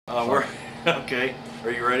We're okay.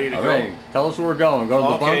 Are you ready to All go? right. Tell us where we're going. Go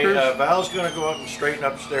to the bunkers? Val's going to go up and straighten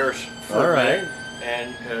upstairs for All a right. minute.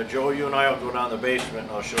 And Joe, you and I will go down the basement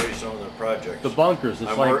and I'll show you some of the projects. The bunkers.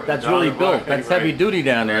 It's that's down really the built. bunker, That's right. heavy duty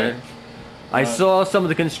down there. Right. I saw some of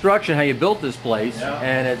the construction, how you built this place, Yeah.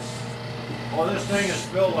 and it's... Oh, this thing is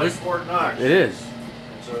built like Fort Knox. It is.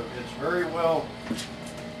 It's very well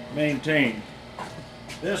maintained.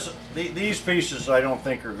 These pieces I don't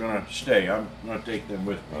think are going to stay. I'm going to take them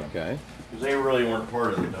with me. Okay. Because they really weren't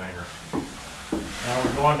part of the diner. Now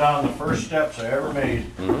we're going down the first steps I ever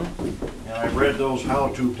made. Mm-hmm. And I read those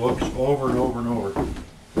how-to books over and over and over.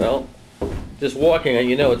 Well, just walking it,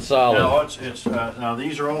 you know it's solid. Now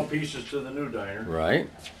these are all pieces to the new diner. Right.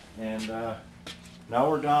 And now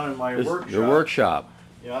we're down in my workshop. Your workshop.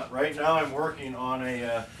 Yeah, right now I'm working on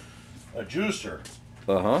a juicer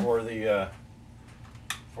Uh-huh. for the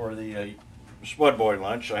Spud Boy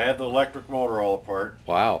lunch. I had the electric motor all apart.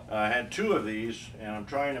 Wow. I had two of these, and I'm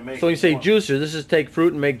trying to make. So when you say one. juicer, this is take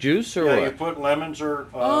fruit and make juice, or Yeah, what? you put lemons or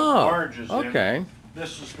Oh, oranges in. okay.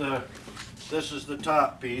 This is the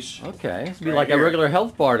top piece. Okay. It's be Right like here. a regular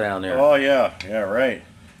health bar down there. Oh yeah, right.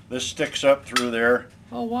 This sticks up through there,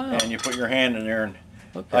 Oh, wow. and you put your hand in there, and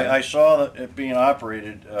Okay. I saw that it being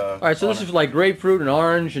operated. All right, so this is like grapefruit and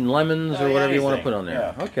orange and lemons or whatever you want to anything, put on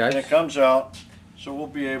there. yeah. Okay. And it comes out, so we'll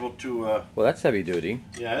be able to. Well, that's heavy duty.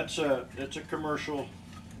 Yeah, it's a commercial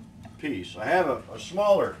piece. I have a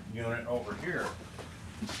smaller unit over here.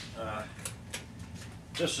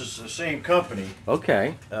 This is the same company.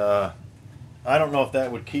 Okay. I don't know if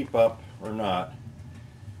that would keep up or not.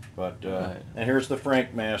 But Right. and here's the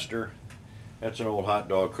Frank Master. That's an old hot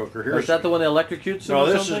dog cooker. Is that the one that electrocutes them No,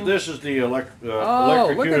 or this something? is the Oh, look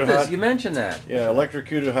electrocuted at this. hot. You mentioned that. Yeah,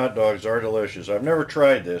 electrocuted hot dogs are delicious. I've never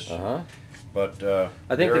tried this, Uh-huh. but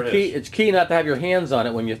I think there the it key is. it's key not to have your hands on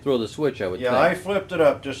it when you throw the switch, I would Yeah, I think. flipped it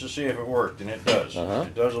up just to see if it worked, and it does. Uh-huh.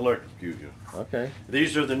 It does electrocute you. Okay.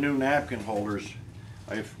 These are the new napkin holders.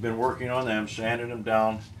 I've been working on them, sanding them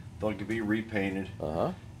down. They'll be repainted.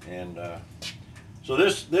 Uh-huh. And so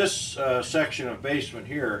this section of basement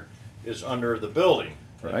here is under the building.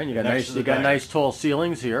 Right. You got next nice to the you got diner. nice tall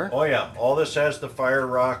ceilings here. Oh yeah, all this has the fire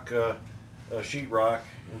rock, sheetrock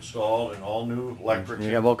installed, and all new electric. You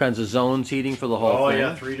have all kinds of zones heating for the whole Oh thing.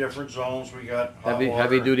 yeah, 3 different zones. We got hot water.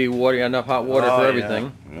 Heavy duty water, you got enough hot water for yeah.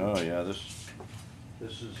 everything. Oh yeah,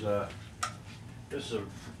 this is a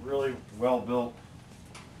really well built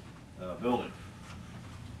building.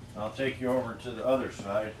 I'll take you over to the other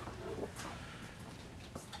side.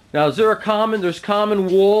 Now, is there there's common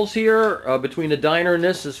walls here between the diner and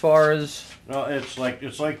this as far as... No, it's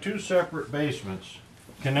like 2 separate basements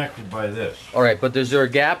connected by this. All right, but is there a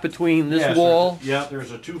gap between this Yes, wall?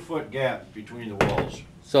 there's a 2-foot gap between the walls.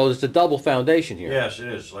 So it's a double foundation here. Yes, it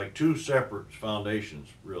is like 2 separate foundations,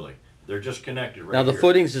 really. They're just connected right Now, the here.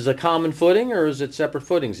 footings is a common footing, or is it separate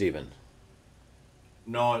footings even?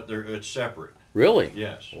 No, it's separate. Really?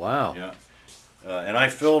 Yes. Wow. Yeah. And I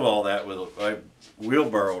filled all that I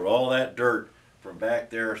wheelbarrowed all that dirt from back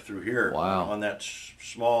there through here. Wow. On that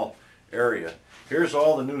small area. Here's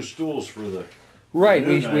all the new stools for the. Right,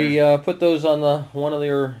 the new we diner. put those on the one of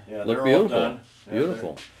your... Yeah, look they're all beautiful. done. Yeah,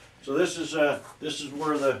 Beautiful. So this is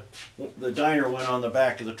where the diner went on the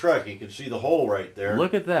back of the truck. You can see the hole right there.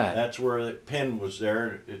 Look at that. That's where the pin was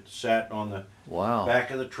there. It sat on the Wow.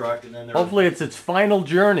 back of the truck, and then there. Hopefully it's its final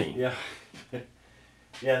journey. Yeah.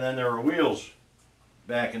 Yeah, and then there were wheels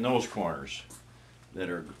back in those corners that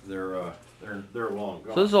are they're long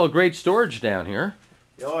gone. So this is all great storage down here.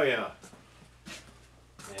 Oh yeah.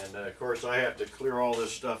 And of course I have to clear all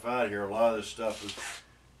this stuff out of here. A lot of this stuff is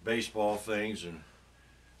baseball things, and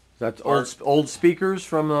That's old speakers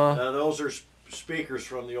from... those are speakers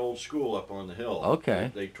from the old school up on the hill.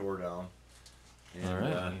 Okay. They tore down. And, all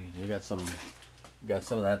right. You got some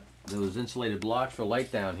of those insulated blocks for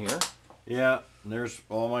light down here. yeah, and there's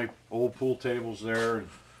all my old pool tables there,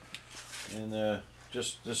 and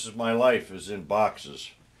just this is my life is in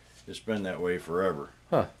boxes. It's been that way forever.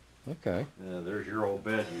 Huh. Okay. There's your old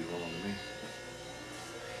bed you loaned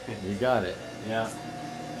me. You got it. Yeah.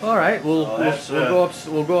 All right. We'll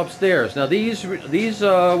go upstairs. Now these what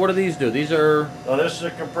do these do? These are... Oh, this is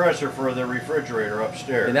a compressor for the refrigerator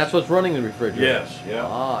upstairs. And that's what's running the refrigerator. Yes. Yeah.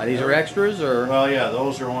 Ah, and these are extras, or... Well, yeah,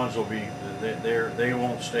 those are ones will be they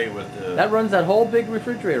won't stay with the. That runs that whole big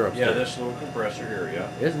refrigerator upstairs. Yeah, this little compressor here. Yeah.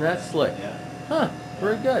 Isn't that slick? Yeah. Huh.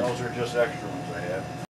 Very good. Those are just extra ones.